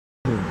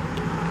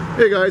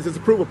Hey guys, it's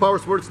Approval Power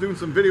Sports doing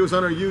some videos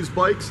on our used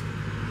bikes.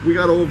 We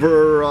got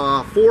over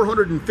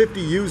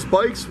 450 used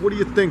bikes. What do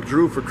you think,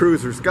 Drew, for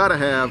cruisers? Gotta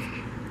have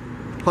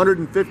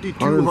 150,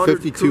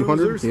 200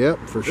 cruisers. Yep,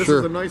 for sure. This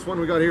is a nice one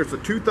we got here. It's a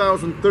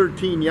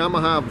 2013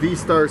 Yamaha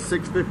VStar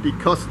 650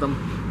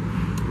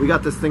 Custom. We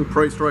got this thing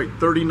priced right,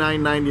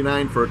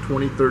 $39.99 for a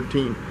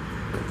 2013.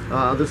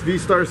 This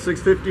VStar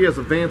 650 has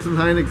a Vance &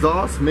 Hine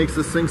exhaust, makes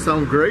this thing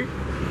sound great.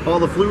 All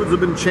the fluids have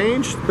been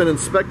changed, been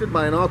inspected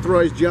by an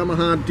authorized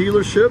Yamaha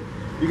dealership.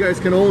 You guys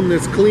can own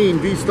this clean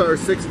VStar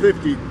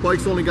 650.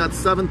 Bike's only got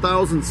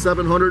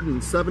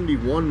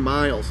 7,771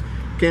 miles.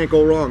 Can't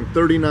go wrong,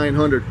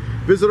 3,900.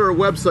 Visit our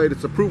website,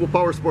 it's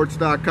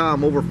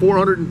approvalpowersports.com. Over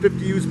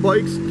 450 used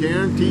bikes,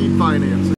 guaranteed financing.